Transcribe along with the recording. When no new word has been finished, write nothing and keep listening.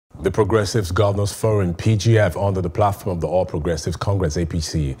The Progressives Governors Forum, PGF, under the platform of the All Progressives Congress,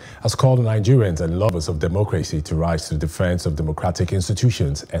 APC, has called on Nigerians and lovers of democracy to rise to the defense of democratic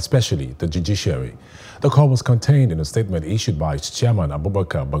institutions, especially the judiciary. The call was contained in a statement issued by its chairman,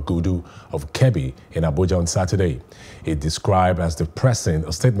 Abubakar Bagudu of Kebbi in Abuja on Saturday. It described as depressing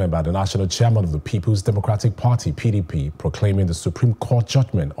a statement by the national chairman of the People's Democratic Party, PDP, proclaiming the Supreme Court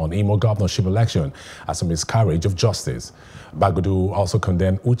judgment on Imo governorship election as a miscarriage of justice. Bagudu also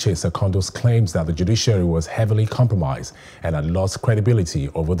condemned Uche Secondo's claims that the judiciary was heavily compromised and had lost credibility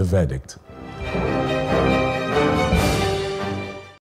over the verdict.